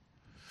Street.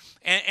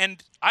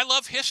 And I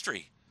love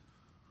history.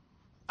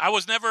 I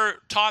was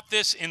never taught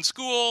this in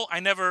school. I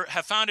never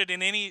have found it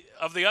in any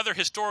of the other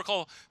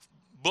historical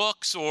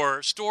books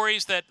or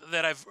stories that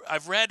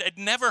I've read. I'd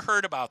never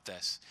heard about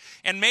this.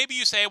 And maybe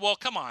you say, well,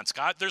 come on,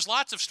 Scott. There's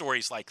lots of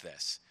stories like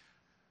this.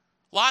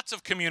 Lots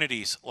of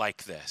communities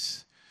like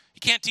this.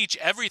 You can't teach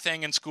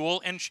everything in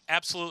school, and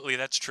absolutely,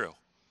 that's true.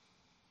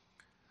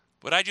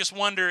 But I just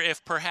wonder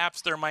if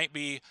perhaps there might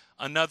be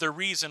another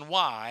reason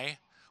why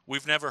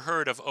we've never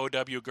heard of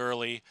O.W.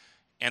 Gurley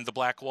and the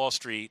Black Wall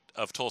Street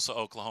of Tulsa,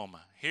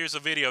 Oklahoma. Here's a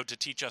video to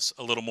teach us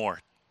a little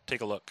more.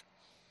 Take a look.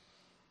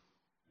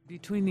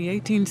 Between the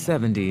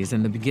 1870s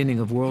and the beginning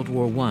of World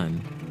War I,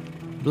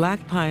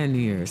 black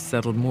pioneers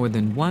settled more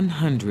than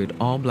 100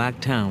 all-black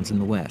towns in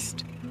the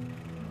West,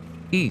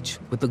 each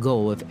with the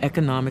goal of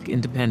economic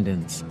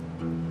independence.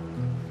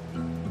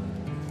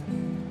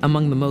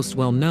 Among the most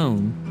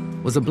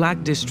well-known was a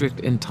black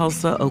district in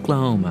Tulsa,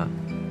 Oklahoma,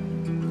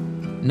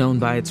 known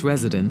by its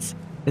residents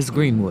as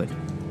Greenwood.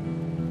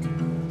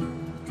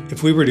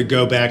 If we were to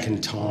go back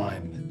in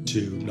time to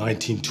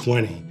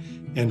 1920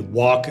 and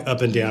walk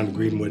up and down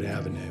Greenwood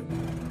Avenue.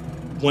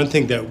 One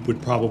thing that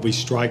would probably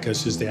strike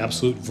us is the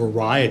absolute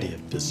variety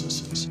of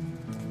businesses.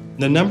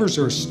 The numbers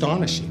are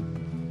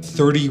astonishing.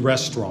 30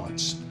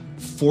 restaurants,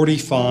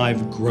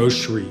 45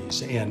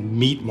 groceries and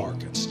meat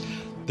markets.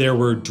 There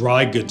were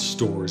dry goods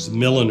stores,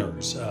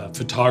 milliners,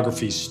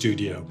 photography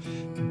studio,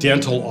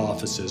 dental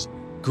offices.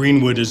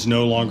 Greenwood is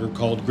no longer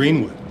called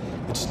Greenwood.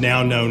 It's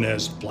now known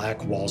as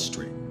Black Wall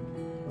Street.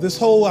 This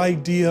whole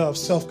idea of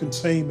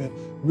self-containment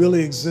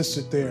really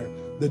existed there.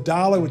 The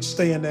dollar would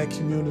stay in that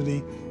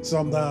community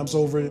sometimes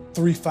over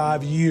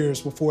 3-5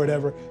 years before it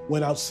ever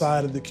went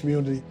outside of the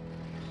community.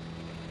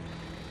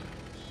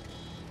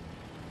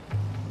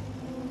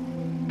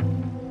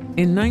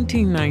 In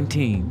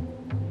 1919,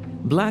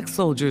 Black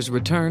soldiers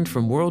returned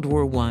from World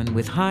War I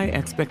with high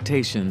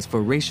expectations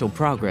for racial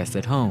progress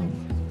at home.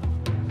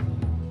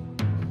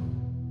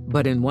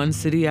 But in one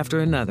city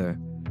after another,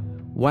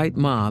 white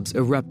mobs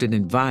erupted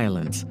in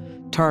violence,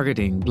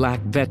 targeting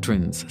Black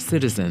veterans,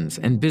 citizens,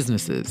 and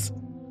businesses.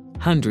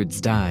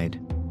 Hundreds died.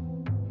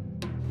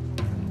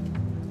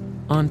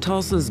 On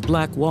Tulsa's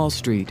Black Wall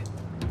Street,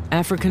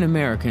 African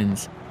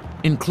Americans,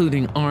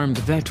 including armed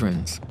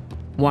veterans,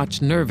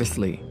 watched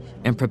nervously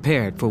and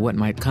prepared for what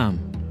might come.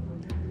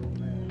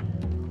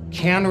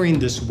 Countering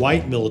this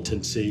white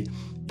militancy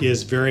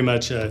is very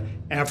much an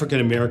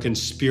African-American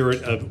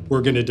spirit of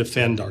we're going to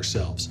defend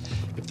ourselves.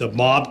 If the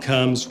mob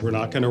comes, we're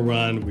not going to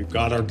run, we've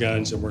got our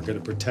guns, and we're going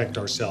to protect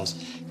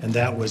ourselves. And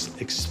that was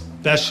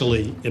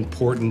especially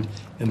important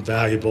and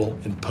valuable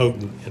and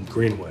potent in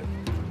Greenwood.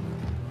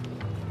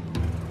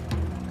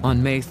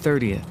 On May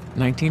 30th,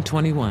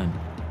 1921,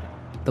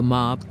 the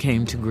mob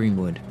came to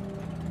Greenwood.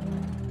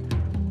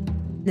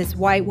 This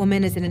white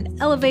woman is in an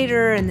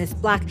elevator, and this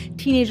Black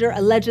teenager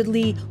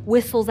allegedly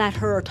whistles at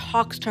her or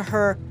talks to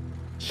her.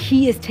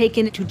 He is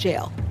taken to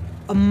jail.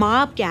 A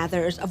mob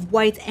gathers of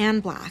whites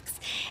and Blacks,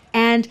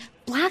 and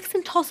Blacks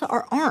in Tulsa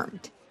are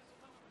armed.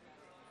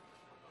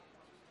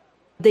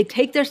 They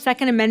take their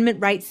Second Amendment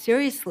rights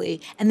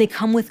seriously, and they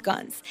come with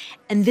guns.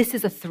 And this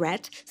is a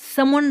threat.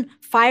 Someone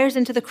fires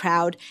into the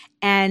crowd,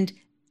 and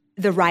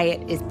the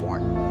riot is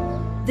born.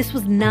 This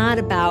was not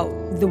about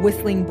the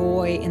whistling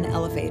boy in the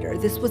elevator.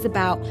 This was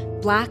about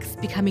Blacks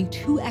becoming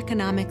too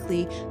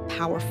economically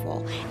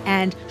powerful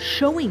and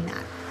showing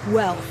that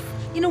wealth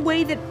in a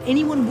way that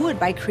anyone would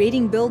by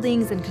creating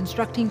buildings and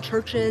constructing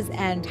churches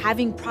and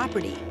having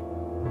property.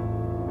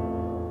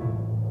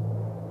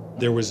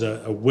 There was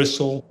a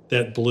whistle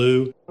that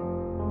blew,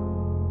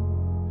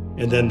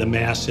 and then the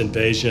mass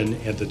invasion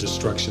and the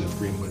destruction of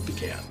Greenwood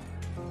began.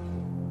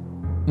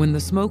 When the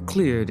smoke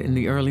cleared in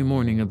the early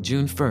morning of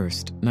June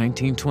 1st,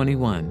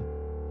 1921,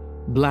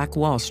 Black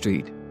Wall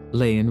Street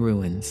lay in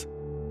ruins.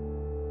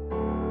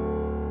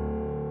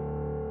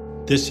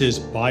 This is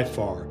by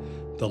far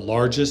the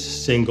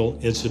largest single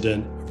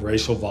incident of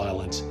racial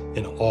violence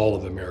in all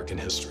of American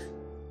history.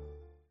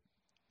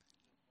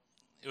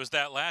 It was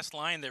that last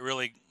line that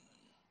really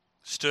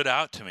stood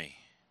out to me.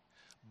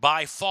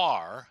 By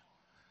far,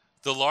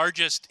 the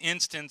largest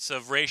instance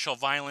of racial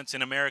violence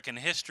in American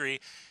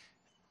history,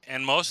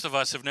 and most of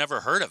us have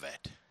never heard of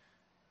it.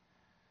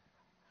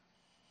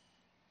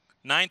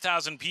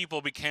 9,000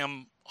 people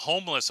became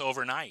homeless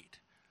overnight,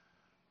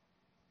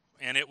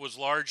 and it was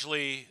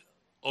largely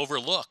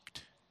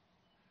overlooked.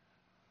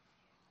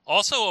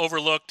 Also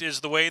overlooked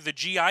is the way the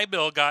GI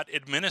Bill got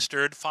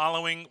administered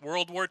following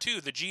World War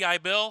II. The GI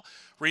Bill,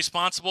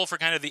 responsible for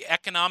kind of the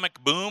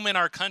economic boom in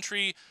our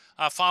country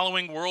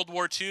following World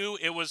War II,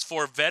 it was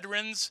for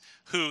veterans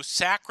who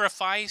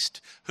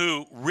sacrificed,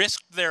 who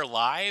risked their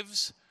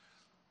lives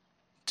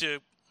to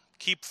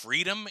keep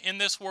freedom in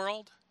this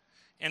world.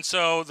 And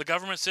so the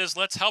government says,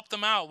 let's help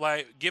them out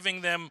by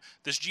giving them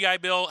this GI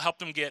Bill, help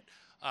them get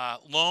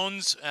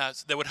loans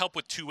that would help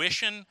with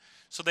tuition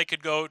so they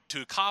could go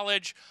to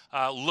college,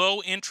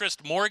 low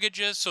interest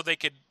mortgages so they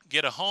could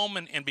get a home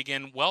and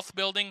begin wealth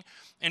building.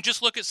 And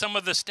just look at some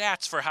of the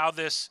stats for how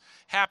this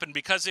happened,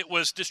 because it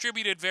was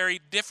distributed very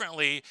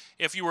differently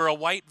if you were a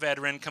white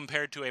veteran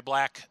compared to a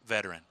Black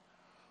veteran.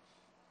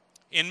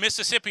 In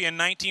Mississippi in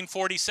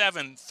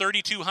 1947,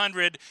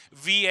 3,200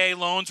 VA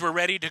loans were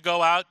ready to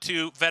go out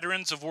to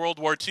veterans of World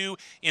War II.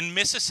 In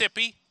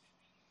Mississippi,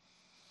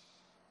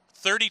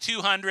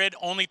 3,200,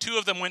 only 2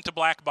 of them went to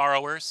Black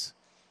borrowers.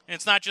 And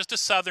it's not just a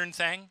Southern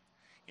thing.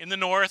 In the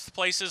North,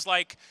 places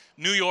like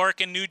New York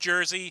and New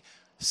Jersey,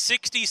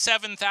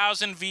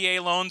 67,000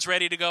 VA loans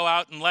ready to go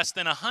out, and less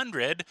than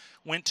 100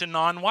 went to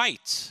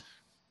non-whites.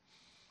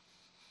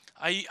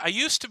 I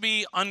used to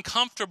be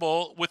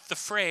uncomfortable with the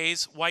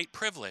phrase white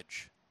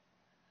privilege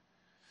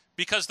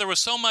because there was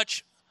so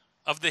much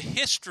of the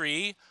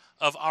history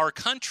of our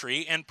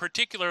country, and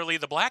particularly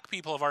the Black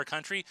people of our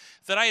country,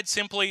 that I had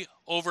simply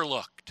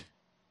overlooked.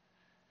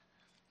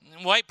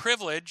 White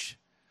privilege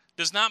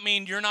does not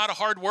mean you're not a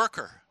hard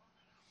worker.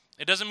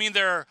 It doesn't mean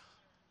there are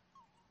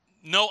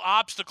no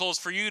obstacles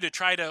for you to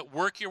try to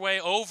work your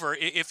way over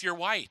if you're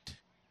white.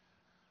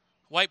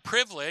 White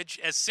privilege,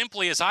 as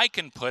simply as I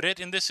can put it,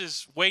 and this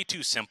is way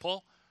too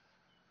simple,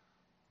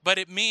 but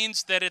it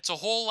means that it's a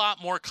whole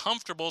lot more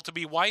comfortable to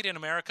be white in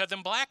America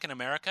than black in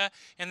America,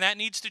 and that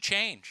needs to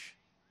change.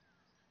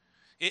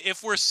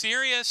 If we're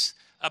serious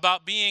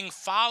about being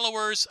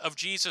followers of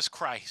Jesus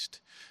Christ,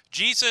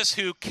 Jesus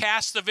who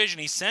cast the vision,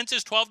 he sent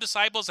his 12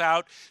 disciples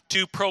out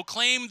to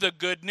proclaim the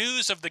good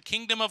news of the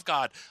kingdom of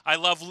God. I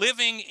love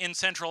living in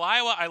central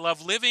Iowa. I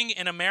love living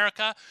in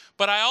America,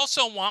 but I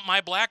also want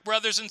my black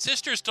brothers and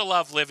sisters to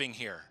love living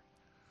here.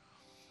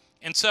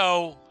 And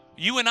so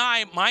you and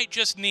I might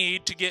just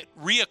need to get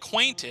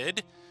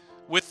reacquainted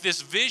with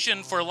this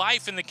vision for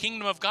life in the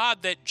kingdom of God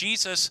that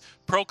Jesus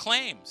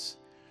proclaims.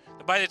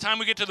 By the time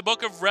we get to the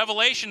book of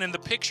Revelation and the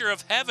picture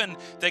of heaven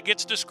that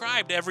gets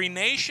described, every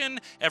nation,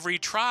 every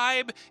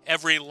tribe,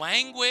 every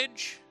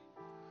language,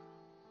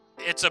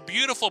 it's a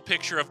beautiful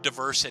picture of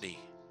diversity.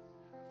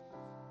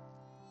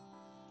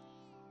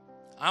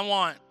 I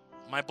want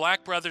my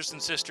black brothers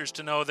and sisters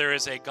to know there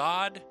is a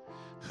God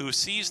who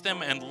sees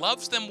them and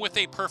loves them with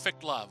a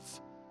perfect love.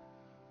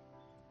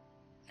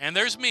 And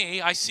there's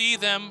me. I see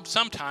them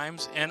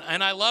sometimes, and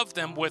I love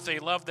them with a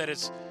love that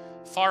is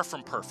far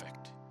from perfect.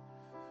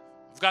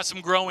 We've got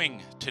some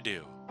growing to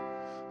do.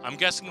 I'm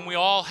guessing we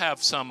all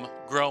have some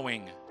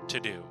growing to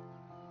do.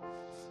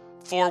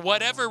 For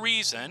whatever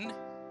reason,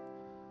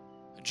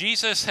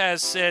 Jesus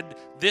has said,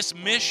 this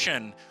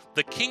mission,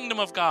 the kingdom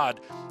of God,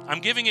 I'm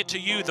giving it to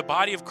you, the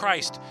body of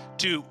Christ,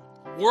 to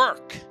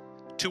work.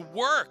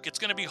 It's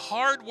going to be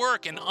hard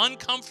work and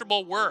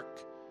uncomfortable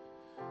work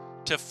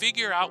to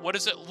figure out what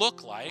does it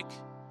look like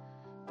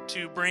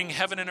to bring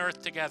heaven and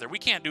earth together. We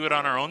can't do it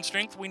on our own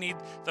strength. We need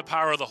the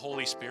power of the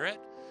Holy Spirit.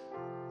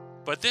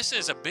 But this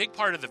is a big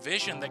part of the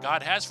vision that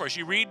God has for us.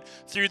 You read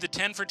through the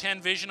 10 for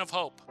 10 vision of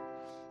hope,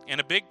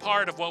 and a big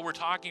part of what we're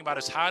talking about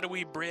is how do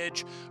we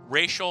bridge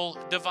racial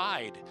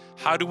divide?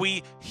 How do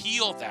we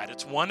heal that?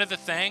 It's one of the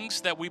things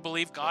that we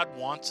believe God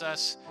wants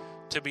us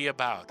to be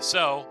about.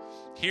 So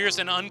here's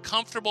an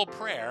uncomfortable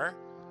prayer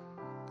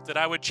that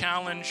I would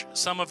challenge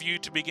some of you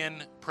to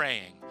begin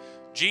praying.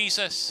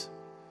 Jesus,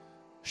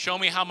 show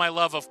me how my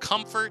love of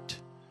comfort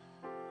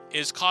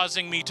is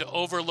causing me to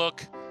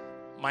overlook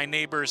my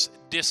neighbor's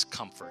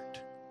discomfort.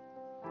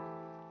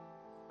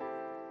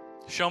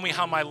 Show me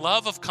how my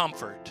love of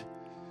comfort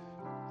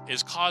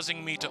is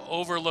causing me to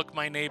overlook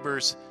my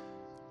neighbor's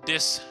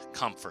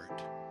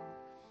discomfort.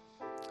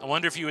 I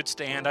wonder if you would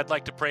stand. I'd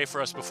like to pray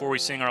for us before we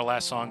sing our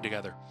last song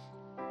together.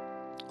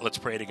 Let's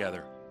pray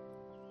together.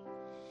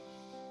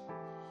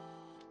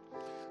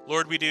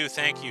 Lord, we do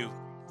thank you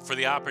for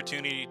the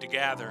opportunity to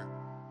gather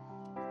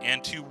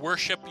and to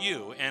worship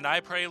you. And I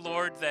pray,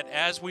 Lord, that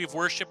as we've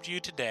worshiped you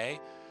today,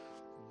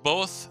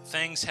 both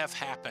things have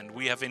happened.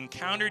 We have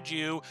encountered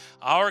you,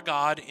 our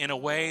God, in a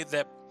way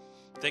that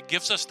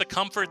gives us the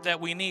comfort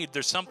that we need.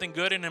 There's something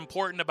good and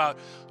important about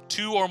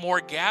two or more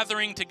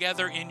gathering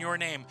together in your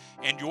name,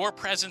 and your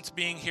presence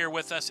being here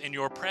with us, and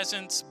your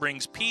presence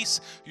brings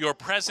peace, your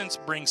presence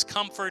brings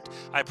comfort.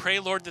 I pray,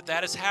 Lord,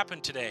 that has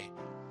happened today.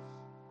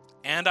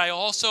 And I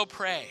also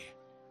pray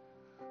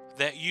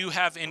that you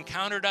have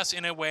encountered us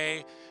in a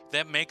way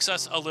that makes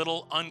us a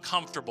little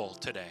uncomfortable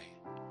today.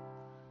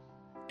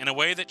 In a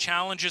way that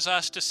challenges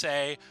us to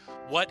say,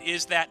 what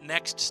is that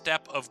next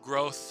step of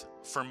growth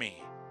for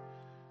me?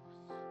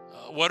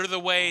 What are the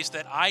ways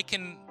that I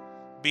can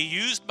be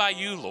used by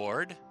you,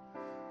 Lord,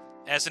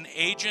 as an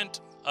agent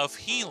of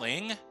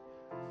healing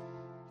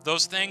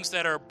those things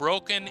that are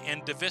broken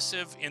and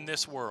divisive in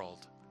this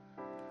world?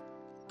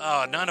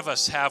 None of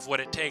us have what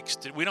it takes.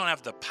 We don't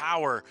have the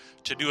power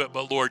to do it,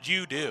 but Lord,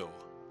 you do.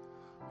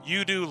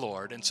 You do,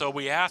 Lord. And so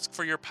we ask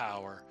for your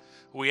power.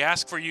 We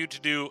ask for you to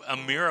do a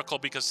miracle,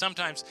 because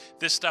sometimes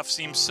this stuff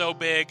seems so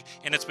big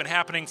and it's been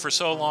happening for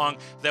so long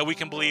that we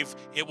can believe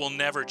it will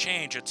never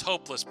change. It's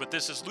hopeless. But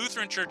this is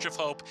Lutheran Church of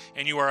Hope,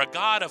 and you are a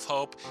God of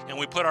hope, and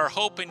we put our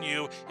hope in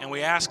you, and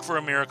we ask for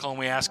a miracle, and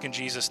we ask in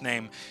Jesus'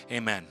 name,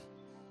 amen.